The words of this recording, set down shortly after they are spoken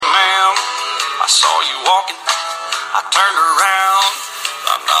I saw you walking, I turned around,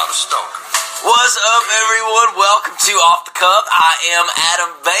 I'm not a stalker. What's up, everyone? Welcome to Off the Cup. I am Adam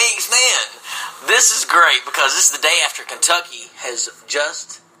Banks. Man, this is great because this is the day after Kentucky has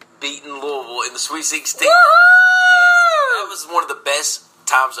just beaten Louisville in the Sweet 16. Yes, that was one of the best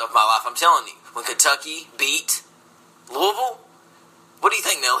times of my life. I'm telling you, when Kentucky beat Louisville, what do you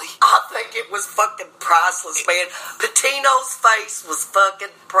think, Nelly? I think it was fucking priceless, man. Patino's face was fucking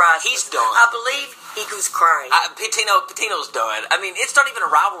priceless. He's done. I believe he was crying. Patino's done. I mean, it's not even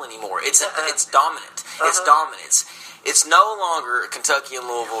a rival anymore. It's dominant. It's dominance. It's no longer a Kentucky and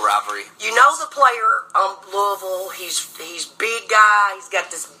Louisville rivalry. You know the player on Louisville, he's big guy, he's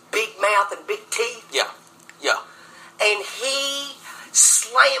got this big mouth and big teeth. Yeah. And he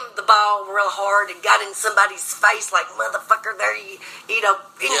slammed the ball real hard and got in somebody's face like, motherfucker, there you know,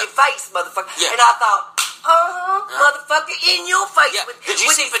 in your face, motherfucker. Yeah. And I thought, motherfucker, in your face. Yeah. With, Did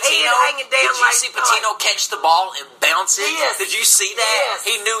you with see his Patino? head hanging down Did you like, see Patino catch the ball and bounce it? Yes. Did you see that? Yes.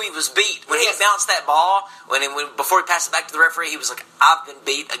 He knew he was beat when Yes. he bounced that ball. When before he passed it back to the referee, he was like, "I've been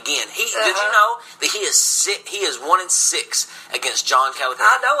beat again." Did you know that he is 1-6 against John Calipari?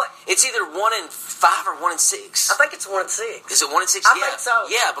 I know it. It's either 1-5 or 1-6. I think it's 1-6. Is it 1-6? I think so.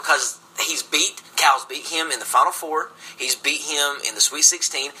 Yeah, because Cal's beat him in the Final Four. He's beat him in the Sweet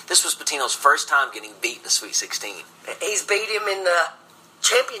 16. This was Patino's first time getting beat in the Sweet 16. He's beat him in the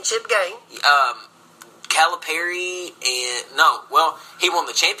championship game. Calipari he won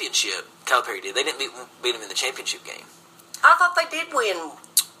the championship. Calipari did. They didn't beat him in the championship game. I thought they did win.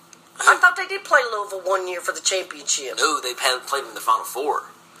 I thought they did play Louisville one year for the championship. No, they played him in the Final Four.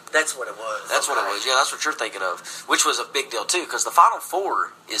 That's what it was. That's what it was. Yeah, that's what you're thinking of. Which was a big deal, too, because the Final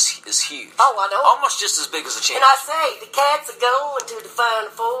Four is huge. Oh, I know. Almost just as big as the And championship. I say, the Cats are going to the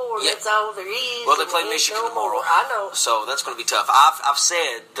Final Four. Yeah. That's all there is. Well, they play There's Michigan no tomorrow. more. I know. So that's going to be tough. I've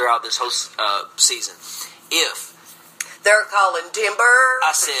said throughout this whole season, if They're calling timber.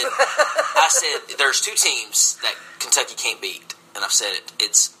 I said there's two teams that Kentucky can't beat, and I've said it.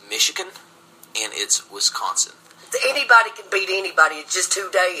 It's Michigan and it's Wisconsin. Anybody can beat anybody. It's just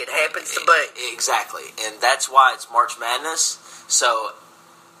today it happens to be. Exactly, and that's why it's March Madness. So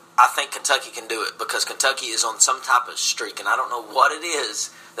I think Kentucky can do it because Kentucky is on some type of streak, and I don't know what it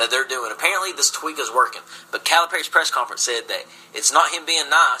is that they're doing. Apparently, this tweak is working. But Calipari's press conference said that it's not him being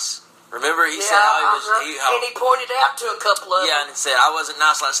nice. Remember, he said how he was. And he pointed out to a couple of Yeah, and he said I wasn't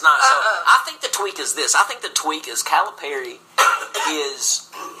nice last night. So I think the tweak is this. I think the tweak is Calipari is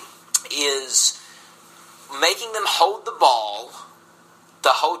making them hold the ball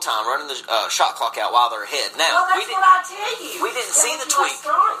the whole time, running the shot clock out while they're ahead. Now, Well, that's what I tell you. we didn't see the tweak.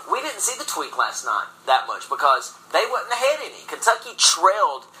 We didn't see the tweak last night that much because they wasn't ahead any. Kentucky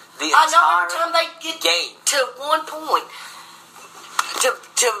trailed the I know entire every time they get game. to one point to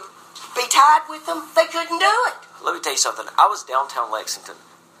be tied with them, they couldn't do it. Let me tell you something. I was downtown Lexington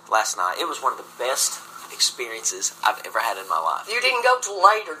last night. It was one of the best experiences I've ever had in my life. You didn't go till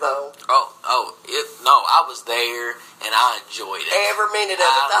later, though. I was there and I enjoyed it. Every minute of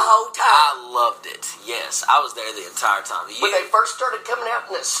it, the whole time. I loved it. Yes, I was there the entire time. When they first started coming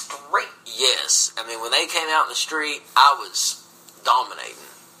out in the street. Yes, I mean when they came out in the street, I was dominating.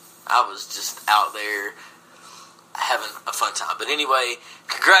 I was just out there having a fun time. But anyway,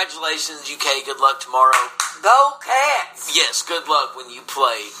 congratulations, UK. Good luck tomorrow. Go Cats! Yes, good luck when you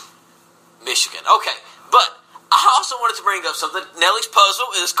play Michigan. Okay, but I also wanted to bring up something. Nellie's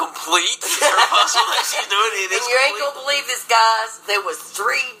puzzle is complete. Her puzzle that she's doing it is And you ain't complete. gonna believe this, guys. There was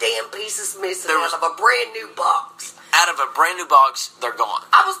 3 damn pieces missing out of a brand new box. Out of a brand new box, they're gone.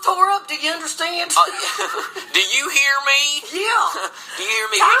 I was tore up. Do you understand? Do you hear me? Yeah. Do you hear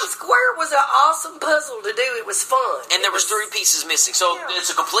me? Times Square was an awesome puzzle to do. It was fun. And there was 3 pieces missing. So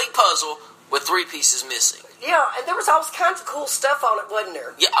it's a complete puzzle with 3 pieces missing. Yeah, and there was all kinds of cool stuff on it, wasn't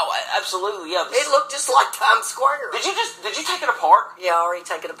there? Yeah, absolutely. Yeah. It looked just like Times Square. Did you take it apart? Yeah, I already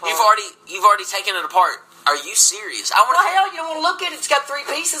taken it apart. You've already taken it apart. Are you serious? Well, hell, you don't want to look at it. It's got 3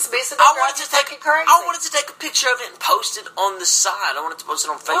 pieces missing. I wanted to take it crazy. I wanted to take a picture of it and post it on the side. I wanted to post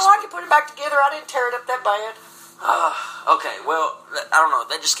it on Facebook. Well, I can put it back together. I didn't tear it up that bad. Okay, well, I don't know.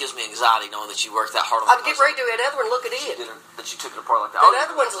 That just gives me anxiety knowing that you worked that hard on the I'll get ready to do that other one. Look at it. that you took it apart like that. That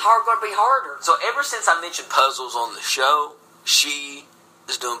other one's going to be harder. So ever since I mentioned puzzles on the show, she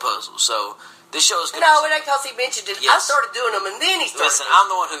is doing puzzles. So this show is going No, it ain't because he mentioned it. Yes. I started doing them, and then he started. Listen, I'm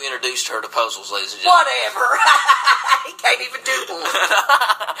the one who introduced her to puzzles, ladies and gentlemen. Whatever. He can't even do one.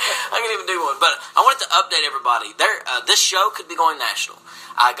 I can't even do one. But I wanted to update everybody. This show could be going national.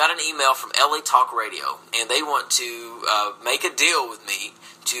 I got an email from LA Talk Radio, and they want to make a deal with me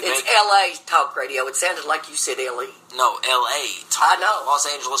to It's make... LA Talk Radio. It sounded like you said LE. No, LA I Talk know. Los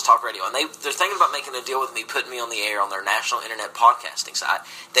Angeles Talk Radio. And they're thinking about making a deal with me, putting me on the air on their national internet podcasting site.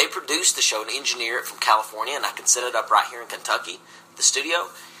 They produce the show and engineer it from California, and I can set it up right here in Kentucky, the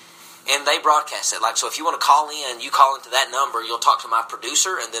studio. And they broadcast it. Like, so if you want to call in, you call into that number, you'll talk to my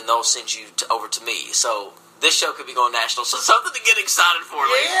producer, and then they'll send you over to me. So this show could be going national. So something to get excited for.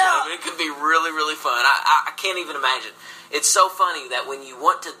 Yeah. I mean, it could be really, really fun. I can't even imagine. It's so funny that when you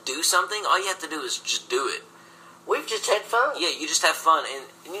want to do something, all you have to do is just do it. We've just had fun. Yeah, you just have fun, and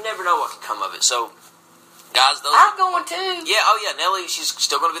you never know what can come of it. So, guys, those... I'm going too. Yeah, oh yeah, Nelly, she's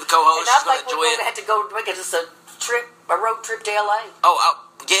still going to be the co-host. And I She's going think to we're enjoy going to it. have to go make it just a road trip to LA. Oh,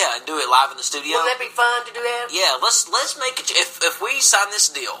 yeah, and do it live in the studio. Wouldn't that be fun to do that? Yeah, let's make it. If we sign this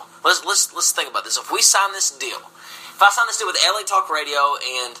deal, let's think about this. If we sign this deal, if I sign this deal with LA Talk Radio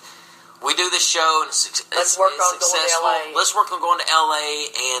and we do this show and Let's work on going to LA. Let's work on going to LA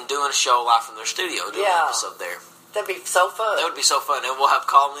and doing a show live from their studio, doing an episode there. That'd be so fun. That would be so fun, and we'll have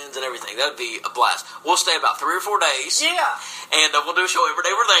call-ins and everything. That would be a blast. We'll stay about 3 or 4 days. Yeah. And we'll do a show every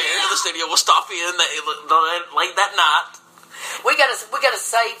day we're there in the studio. We'll stop in late that night. We gotta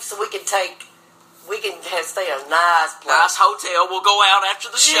save so we can stay in a nice place. Nice hotel. We'll go out after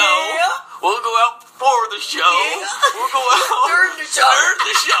the show. Yeah. We'll go out for the show. Yeah. We'll go out During the show.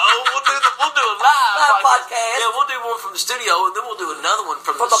 We'll do a live podcast. Yeah, we'll do one from the studio, and then we'll do another one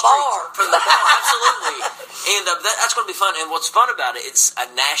from the the streets. bar. From the bar, absolutely. And that's going to be fun. And what's fun about it, it's a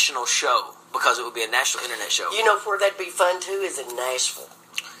national show because it would be a national internet show. You know where that'd be fun too is in Nashville.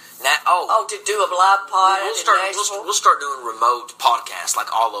 To do a live pod in Nashville. We'll start doing remote podcasts like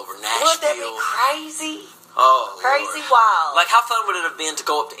all over Nashville. Wouldn't that be crazy? Oh, crazy Lord. wild. Like, how fun would it have been to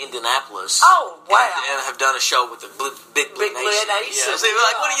go up to Indianapolis? Oh, wow. And have done a show with the Big Blue Nation. Yeah. So you're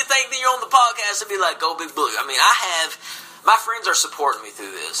like, what do you think that you're on the podcast? And be like, go Big Blue. I mean, my friends are supporting me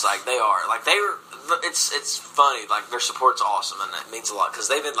through this. Like, they are. Like, it's funny. Like, their support's awesome, and that means a lot. Because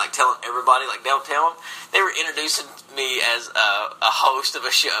they've been, like, telling everybody, like, don't tell them. They were introducing me as a host of a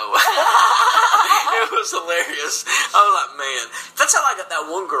show. It was hilarious. I was like, man. That's how I got that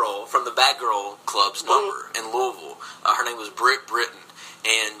one girl from the Bad Girl Club's number in Louisville. Her name was Britt Britton.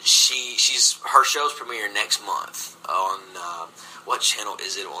 And her show's premiering next month on... what channel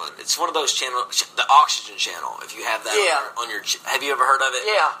is it on? It's one of those channels, the Oxygen channel. If you have that on your, have you ever heard of it?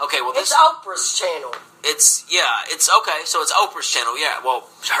 Yeah. Okay. Well, it's Oprah's channel. It's okay. So it's Oprah's channel. Yeah. Well,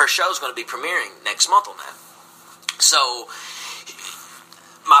 her show's going to be premiering next month on that. So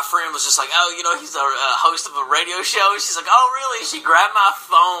my friend was just like, oh, he's a host of a radio show. She's like, oh, really? She grabbed my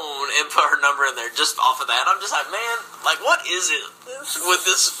phone and put her number in there just off of that. I'm just like, man, like, what is it with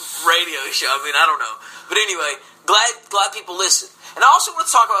this radio show? I mean, I don't know. But anyway, glad people listen. And I also want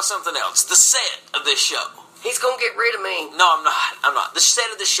to talk about something else. The set of this show. He's going to get rid of me. No, I'm not. The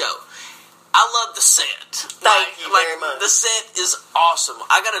set of the show. I love the set. Thank you very much. The set is awesome.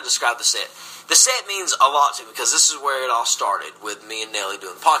 I got to describe the set. The set means a lot to me because this is where it all started with me and Nelly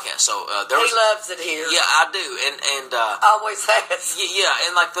doing the podcast. So he loves it here. Yeah, I do, and always has. Yeah,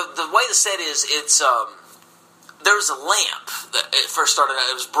 and like the way the set is, it's there was a lamp that it first started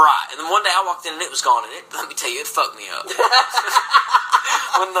out. It was bright, and then one day I walked in and it was gone. And let me tell you, it fucked me up.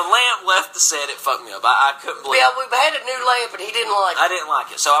 When the lamp left the set, it fucked me up. I couldn't believe. Yeah, we've had a new lamp and he didn't like it. I didn't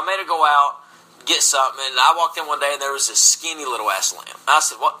like it, so I made her go out. Get something, and I walked in one day and there was this skinny little ass lamp. I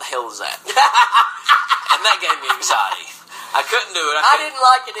said, what the hell is that? And that gave me anxiety. I couldn't do it. I didn't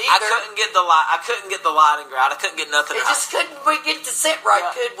like it either. I couldn't get the light. I couldn't get the lighting right. I couldn't get nothing right. We get to sit right,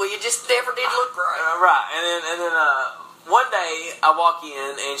 could we? It just never did look right. Right. And then one day I walk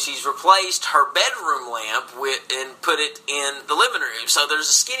in and she's replaced her bedroom lamp and put it in the living room. So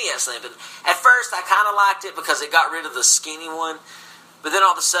there's a skinny ass lamp. And at first I kind of liked it because it got rid of the skinny one. But then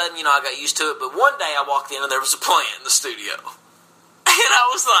all of a sudden, I got used to it. But one day I walked in and there was a plant in the studio. And I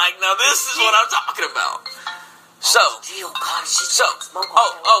was like, now this is what I'm talking about. So, Jill, God,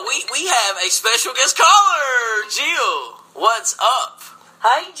 we have a special guest caller. Jill, what's up?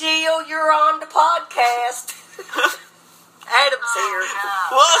 Hey, Jill, you're on the podcast. Adam's here.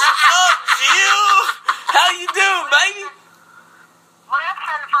 What's up, Jill? How you doing, baby?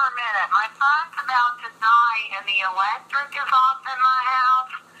 Listen for a minute. My son's about to die and the electric is off in my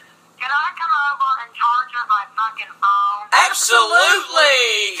house. Can I come over and charge up my fucking phone?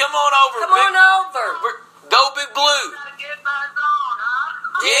 Absolutely. Come on over. Come on over. Go Big Blue. Get buzz on,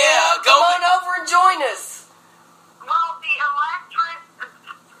 huh? Yeah, come on over and join us. Well, the electric,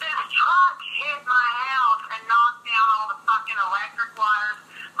 this truck hit my house and knocked down all the fucking electric wires,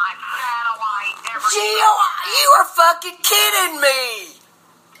 my satellite, everything. Jill, you are fucking kidding me.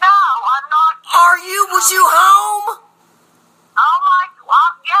 No, I'm not kidding. Was you home? Oh my,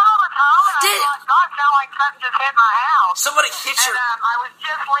 well, something just hit my house. Somebody hit And your... I was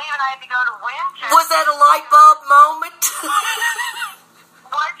just leaving. I had to go to Winchester. Was that a light bulb moment?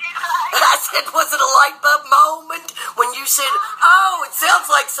 What'd you say? I said, was it a light bulb moment when you said, oh, it sounds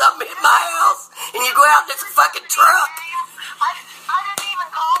like something hit my house, and you go out and it's a fucking truck? I didn't even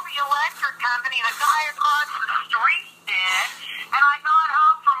call the electric company. The guy across the street did. And I got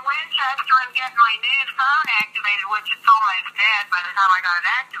home from Winchester and getting my new phone activated, which it's almost dead by the time I got it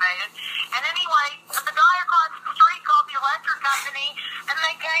activated. And anyway, the guy across the street called the electric company, and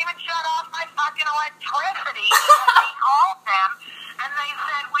they came and shut off my fucking electricity. And they called them, and they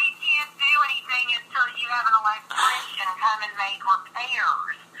said, we can't do anything until you have an electrician come and make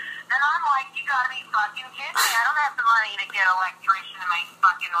repairs. And I'm like, you gotta be fucking kidding me. I don't have the money to get an electrician to make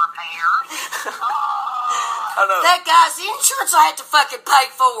fucking repairs. Oh. I know. That guy's insurance I had to fucking pay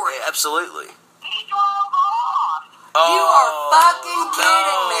for it. Yeah, absolutely. He drove off. You are fucking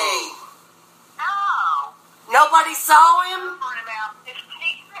kidding me. No. Nobody saw him? For about 15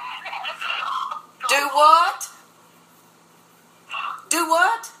 minutes. Do what? Do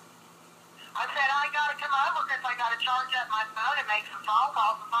what? I said, I gotta come over because I gotta charge up my phone and make some phone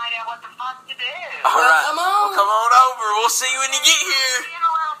calls and find out what the fuck to do. All Well, right. come on. Well, come on over. We'll see you when you get here. See you in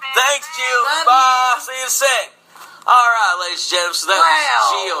a little bit. Thanks, Jill. Love Bye. you. See you in a sec. All right, ladies and gentlemen. So that was Wow.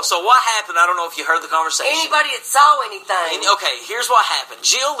 Jill. So what happened? I don't know if you heard the conversation. Anybody that saw anything? Okay, here's what happened.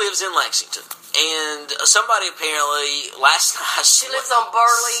 Jill lives in Lexington, and somebody apparently last night She lives on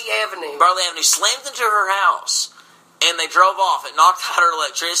Burley Avenue. slammed into her house, and they drove off. It knocked out her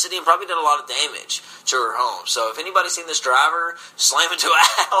electricity and probably did a lot of damage to her home. So if anybody's seen this driver slam into a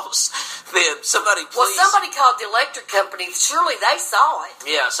house, then somebody please... Well, somebody called the electric company. Surely they saw it.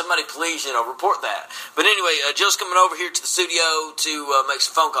 Yeah, somebody please, report that. But anyway, Jill's coming over here to the studio to make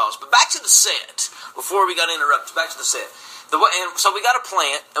some phone calls. But back to the set, before we got interrupted, back to the set. And so we got a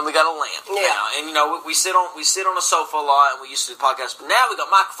plant and we got a lamp now, and we sit on a sofa a lot, and we used to do the podcast. But now we got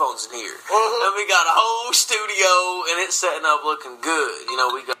microphones in here, and we got a whole studio, and it's setting up looking good.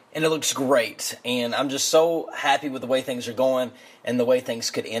 And it looks great, and I'm just so happy with the way things are going and the way things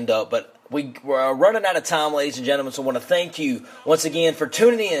could end up. But we're running out of time, ladies and gentlemen, so I want to thank you once again for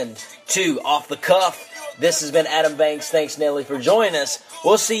tuning in to Off the Cuff. This has been Adam Banks. Thanks, Nelly, for joining us.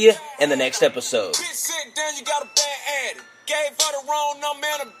 We'll see you in the next episode. Bitch sit down, you got a bad addict. Gave her the wrong number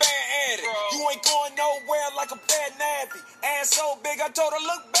and a bad addict. You ain't going nowhere like a bad nappy. Ass so big, I told her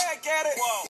look back at it. Whoa.